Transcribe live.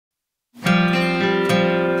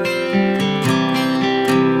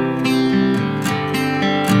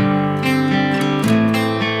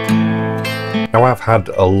Now, I've had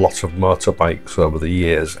a lot of motorbikes over the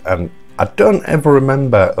years, and I don't ever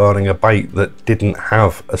remember owning a bike that didn't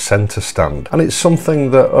have a centre stand, and it's something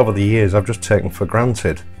that over the years I've just taken for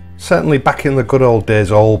granted. Certainly back in the good old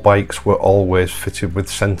days, all bikes were always fitted with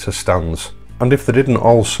centre stands, and if they didn't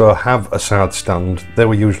also have a side stand, they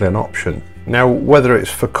were usually an option. Now, whether it's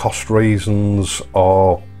for cost reasons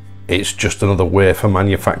or it's just another way for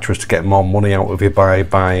manufacturers to get more money out of you by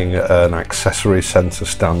buying an accessory centre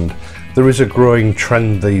stand, there is a growing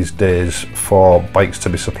trend these days for bikes to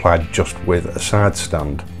be supplied just with a side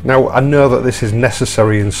stand. Now, I know that this is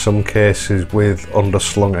necessary in some cases with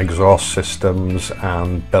underslung exhaust systems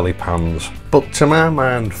and belly pans, but to my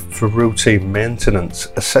mind, for routine maintenance,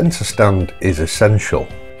 a centre stand is essential.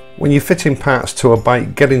 When you're fitting parts to a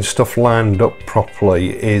bike, getting stuff lined up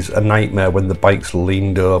properly is a nightmare when the bike's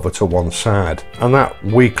leaned over to one side. And that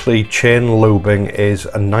weekly chain lubing is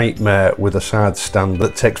a nightmare with a side stand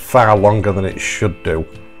that takes far longer than it should do.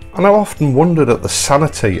 And I've often wondered at the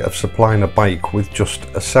sanity of supplying a bike with just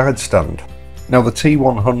a side stand. Now, the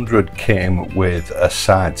T100 came with a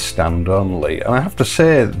side stand only, and I have to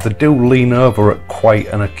say they do lean over at quite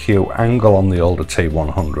an acute angle on the older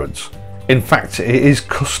T100s. In fact, it is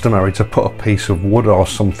customary to put a piece of wood or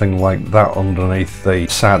something like that underneath the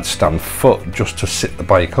side stand foot just to sit the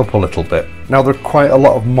bike up a little bit. Now, there are quite a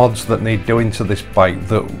lot of mods that need doing to this bike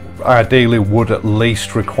that ideally would at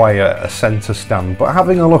least require a centre stand, but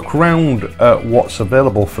having a look around at what's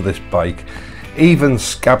available for this bike, even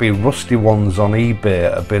scabby rusty ones on eBay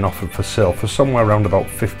have been offered for sale for somewhere around about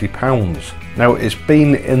 £50. Now, it's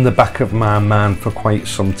been in the back of my mind for quite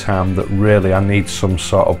some time that really I need some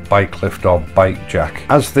sort of bike lift or bike jack.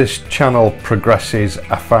 As this channel progresses,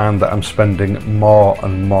 I find that I'm spending more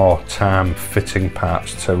and more time fitting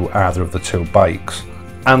parts to either of the two bikes.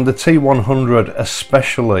 And the T100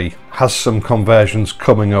 especially has some conversions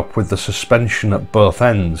coming up with the suspension at both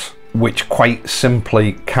ends, which quite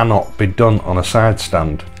simply cannot be done on a side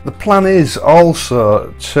stand. The plan is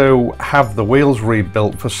also to have the wheels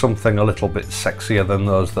rebuilt for something a little bit sexier than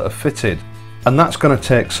those that are fitted, and that's going to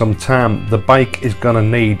take some time. The bike is going to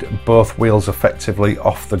need both wheels effectively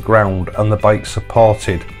off the ground and the bike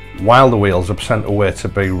supported while the wheels are sent away to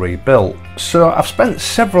be rebuilt. So I've spent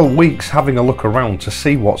several weeks having a look around to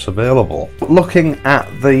see what's available. Looking at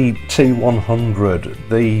the T100,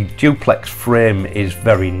 the duplex frame is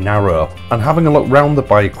very narrow, and having a look round the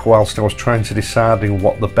bike whilst I was trying to deciding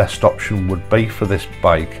what the best option would be for this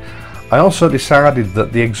bike, I also decided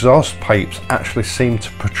that the exhaust pipes actually seem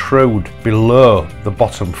to protrude below the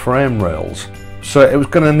bottom frame rails, so it was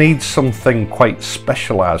going to need something quite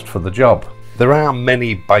specialised for the job. There are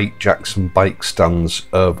many bike jacks and bike stands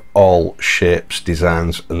of all shapes,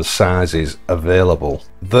 designs and sizes available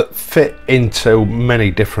that fit into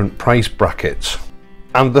many different price brackets,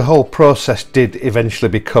 and the whole process did eventually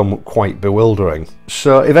become quite bewildering.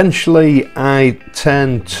 So eventually I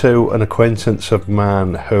turned to an acquaintance of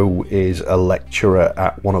mine who is a lecturer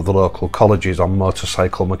at one of the local colleges on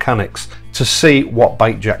motorcycle mechanics to see what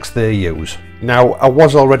bike jacks they use. Now, I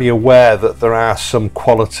was already aware that there are some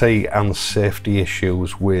quality and safety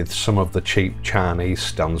issues with some of the cheap Chinese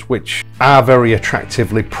stands, which are very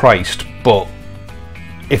attractively priced, but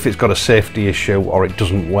if it's got a safety issue or it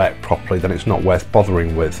doesn't work properly, then it's not worth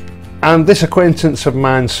bothering with. And this acquaintance of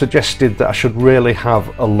mine suggested that I should really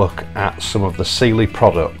have a look at some of the SEALEY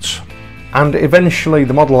products. And eventually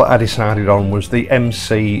the model that I decided on was the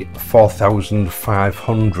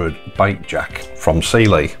MC4500 bike jack from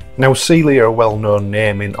SEALEY. Now, SEALEY are a well-known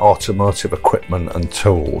name in automotive equipment and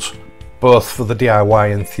tools, both for the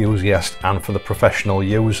DIY enthusiast and for the professional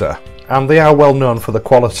user, and they are well known for the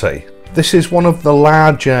quality. This is one of the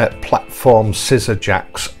larger platform scissor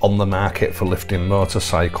jacks on the market for lifting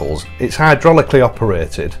motorcycles. It's hydraulically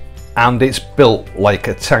operated and it's built like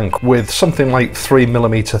a tank with something like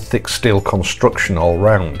 3mm thick steel construction all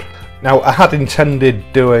round. Now, I had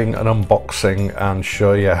intended doing an unboxing and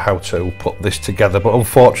show you how to put this together, but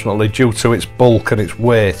unfortunately, due to its bulk and its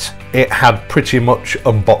weight, it had pretty much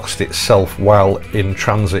unboxed itself while in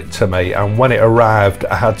transit to me, and when it arrived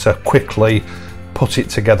I had to quickly put it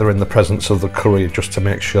together in the presence of the courier just to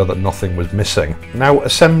make sure that nothing was missing. Now,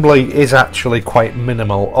 assembly is actually quite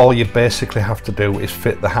minimal. All you basically have to do is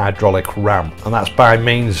fit the hydraulic ram, and that's by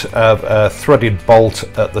means of a threaded bolt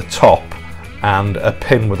at the top and a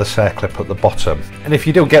pin with a circlip at the bottom. And if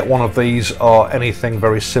you do get one of these or anything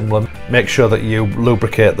very similar, make sure that you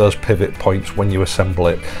lubricate those pivot points when you assemble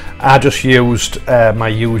it. I just used my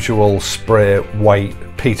usual spray white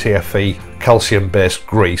PTFE calcium based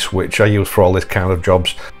grease, which I use for all this kind of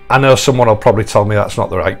jobs. I know someone will probably tell me that's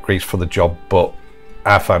not the right grease for the job, but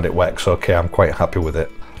I find it works okay. I'm quite happy with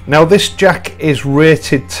it. Now this jack is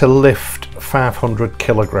rated to lift 500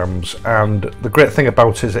 kilograms, and the great thing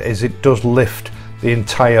about it is it does lift the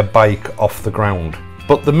entire bike off the ground.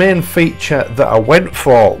 But the main feature that I went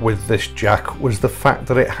for with this jack was the fact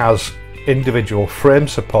that it has individual frame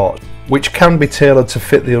support, which can be tailored to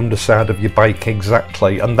fit the underside of your bike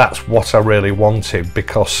exactly, and that's what I really wanted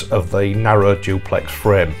because of the narrow duplex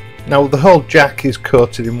frame. Now the whole jack is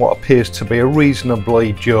coated in what appears to be a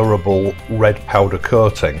reasonably durable red powder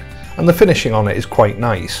coating, and the finishing on it is quite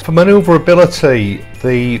nice. For manoeuvrability,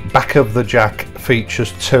 the back of the jack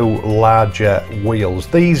features two larger wheels.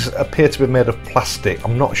 These appear to be made of plastic.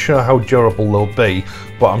 I'm not sure how durable they'll be,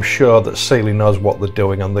 but I'm sure that Sealy knows what they're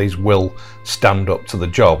doing and these will stand up to the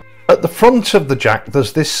job. At the front of the jack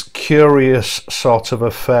there's this curious sort of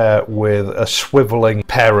affair with a swivelling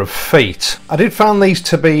pair of feet. I did find these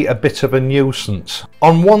to be a bit of a nuisance.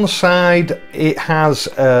 On one side it has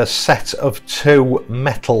a set of two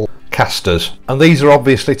metal casters, and these are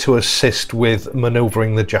obviously to assist with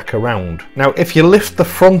manoeuvring the jack around. Now if you lift the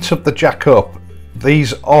front of the jack up,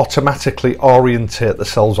 these automatically orientate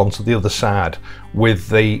themselves onto the other side with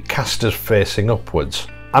the casters facing upwards.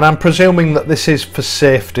 And I'm presuming that this is for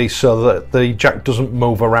safety so that the jack doesn't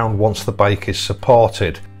move around once the bike is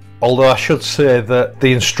supported. Although I should say that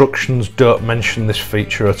the instructions don't mention this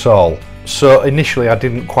feature at all. So initially I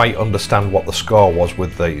didn't quite understand what the score was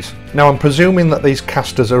with these. Now I'm presuming that these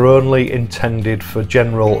casters are only intended for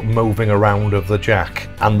general moving around of the jack,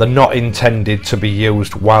 and they're not intended to be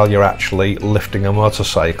used while you're actually lifting a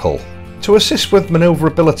motorcycle. To assist with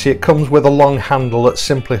manoeuvrability, it comes with a long handle that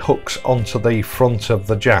simply hooks onto the front of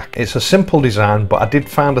the jack. It's a simple design, but I did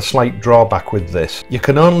find a slight drawback with this. You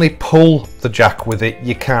can only pull the jack with it,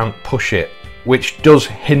 you can't push it, which does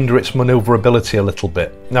hinder its manoeuvrability a little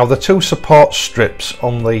bit. Now the two support strips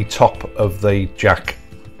on the top of the jack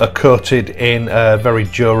are coated in a very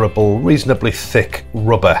durable, reasonably thick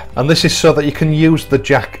rubber, and this is so that you can use the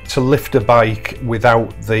jack to lift a bike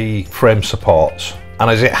without the frame supports. And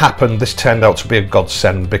as it happened, this turned out to be a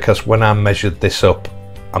godsend, because when I measured this up,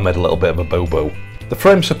 I made a little bit of a boo-boo. The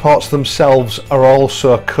frame supports themselves are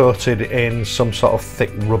also coated in some sort of thick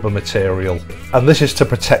rubber material, and this is to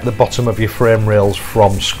protect the bottom of your frame rails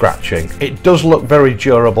from scratching. It does look very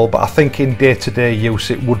durable, but I think in day-to-day use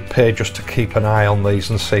it would pay just to keep an eye on these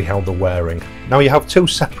and see how they're wearing. Now you have two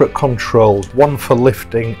separate controls, one for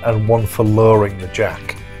lifting and one for lowering the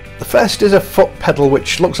jack. The first is a foot pedal,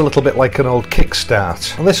 which looks a little bit like an old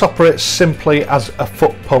kickstart, and this operates simply as a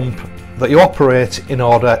foot pump that you operate in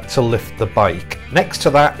order to lift the bike. Next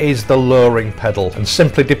to that is the lowering pedal, and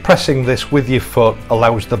simply depressing this with your foot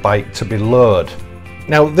allows the bike to be lowered.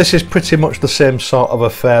 Now this is pretty much the same sort of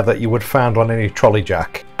affair that you would find on any trolley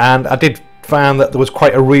jack, and I did find that there was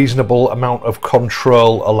quite a reasonable amount of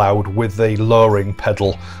control allowed with the lowering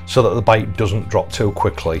pedal so that the bike doesn't drop too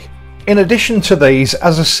quickly. In addition to these,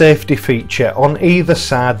 as a safety feature, on either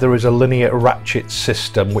side there is a linear ratchet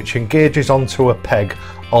system which engages onto a peg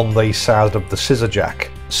on the side of the scissor jack.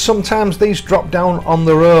 Sometimes these drop down on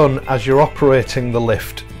their own as you're operating the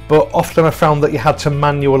lift, but often I found that you had to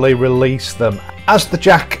manually release them. As the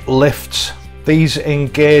jack lifts, these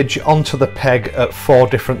engage onto the peg at 4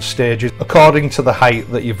 different stages according to the height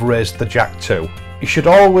that you've raised the jack to. You should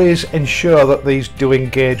always ensure that these do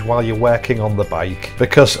engage while you're working on the bike,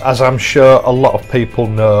 because as I'm sure a lot of people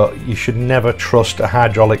know, you should never trust a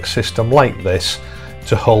hydraulic system like this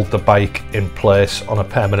to hold the bike in place on a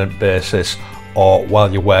permanent basis or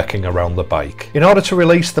while you're working around the bike. In order to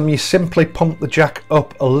release them, you simply pump the jack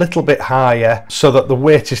up a little bit higher so that the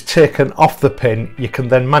weight is taken off the pin. You can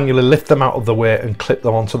then manually lift them out of the way and clip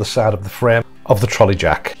them onto the side of the frame of the trolley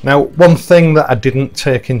jack. Now, one thing that I didn't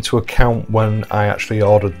take into account when I actually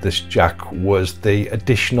ordered this jack was the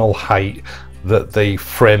additional height that the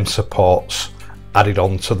frame supports added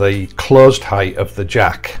on to the closed height of the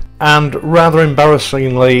jack. And rather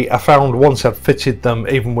embarrassingly, I found once I'd fitted them,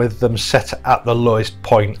 even with them set at the lowest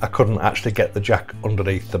point, I couldn't actually get the jack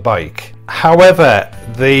underneath the bike. However,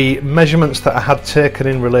 the measurements that I had taken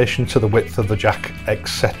in relation to the width of the jack,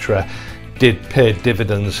 etc., did pay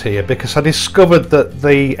dividends here, because I discovered that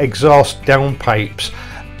the exhaust downpipes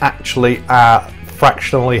actually are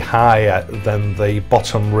fractionally higher than the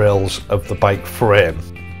bottom rails of the bike frame.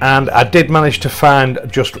 And I did manage to find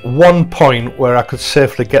just one point where I could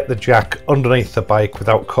safely get the jack underneath the bike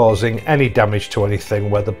without causing any damage to anything,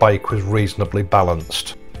 where the bike was reasonably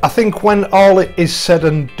balanced. I think when all it is said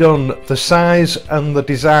and done, the size and the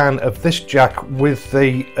design of this jack with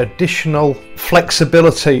the additional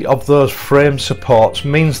flexibility of those frame supports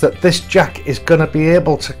means that this jack is going to be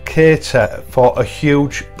able to cater for a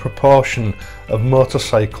huge proportion of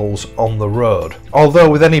motorcycles on the road. Although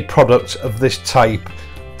with any product of this type,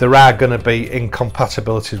 there are going to be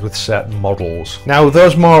incompatibilities with certain models. Now,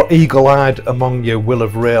 those more eagle-eyed among you will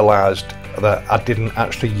have realised that I didn't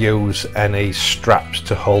actually use any straps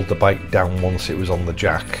to hold the bike down once it was on the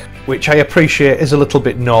jack, which I appreciate is a little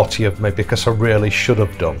bit naughty of me because I really should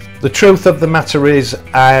have done. The truth of the matter is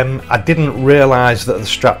I didn't realise that the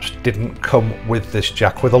straps didn't come with this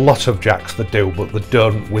jack. With a lot of jacks they do, but they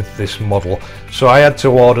don't with this model, so I had to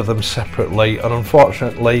order them separately, and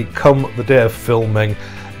unfortunately come the day of filming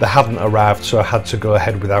they hadn't arrived, so I had to go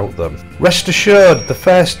ahead without them. Rest assured, the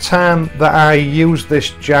first time that I use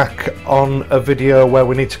this jack on a video where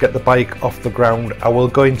we need to get the bike off the ground, I will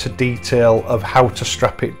go into detail of how to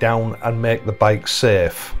strap it down and make the bike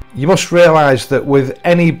safe. You must realise that with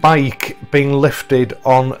any bike being lifted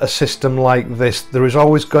on a system like this, there is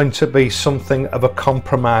always going to be something of a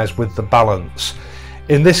compromise with the balance.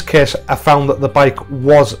 In this case, I found that the bike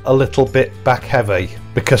was a little bit back heavy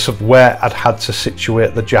because of where I'd had to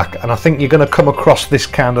situate the jack, and I think you're going to come across this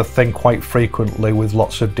kind of thing quite frequently with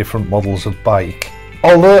lots of different models of bike.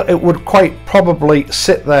 Although it would quite probably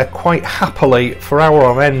sit there quite happily for hour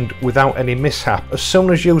on end without any mishap, as soon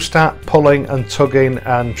as you start pulling and tugging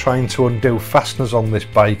and trying to undo fasteners on this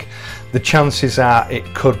bike, the chances are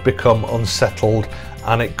it could become unsettled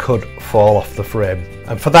and it could fall off the frame.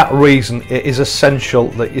 And for that reason, it is essential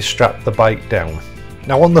that you strap the bike down.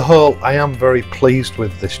 Now, on the whole, I am very pleased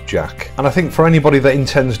with this jack, and I think for anybody that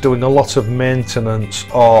intends doing a lot of maintenance,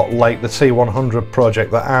 or like the T100 project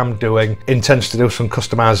that I'm doing, intends to do some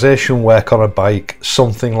customization work on a bike,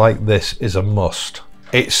 something like this is a must.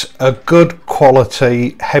 It's a good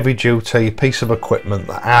quality, heavy duty piece of equipment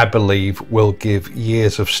that I believe will give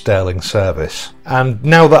years of sterling service. And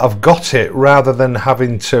now that I've got it, rather than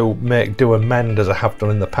having to make do and mend as I have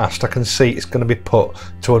done in the past, I can see it's going to be put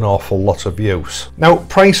to an awful lot of use. Now,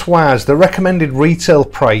 price wise, the recommended retail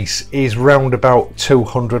price is round about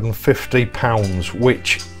 £250,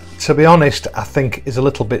 which, to be honest, I think is a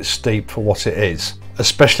little bit steep for what it is,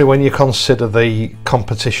 especially when you consider the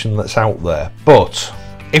competition that's out there. But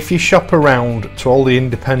if you shop around to all the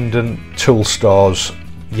independent tool stores,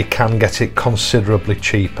 you can get it considerably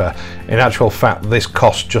cheaper. In actual fact, this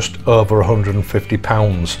costs just over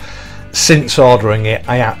 £150. Since ordering it,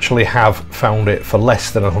 I actually have found it for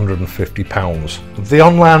less than £150. The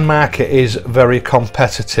online market is very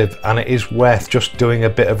competitive, and it is worth just doing a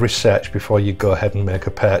bit of research before you go ahead and make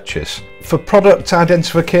a purchase. For product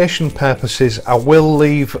identification purposes, I will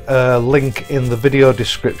leave a link in the video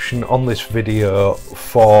description on this video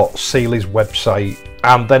for Sealy's website,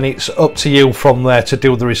 and then it's up to you from there to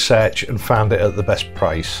do the research and find it at the best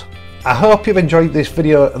price. I hope you've enjoyed this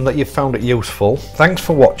video and that you've found it useful. Thanks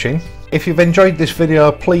for watching. If you've enjoyed this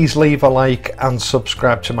video, please leave a like and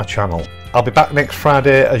subscribe to my channel. I'll be back next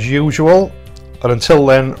Friday as usual, and until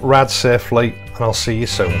then, ride safely and I'll see you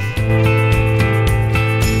soon.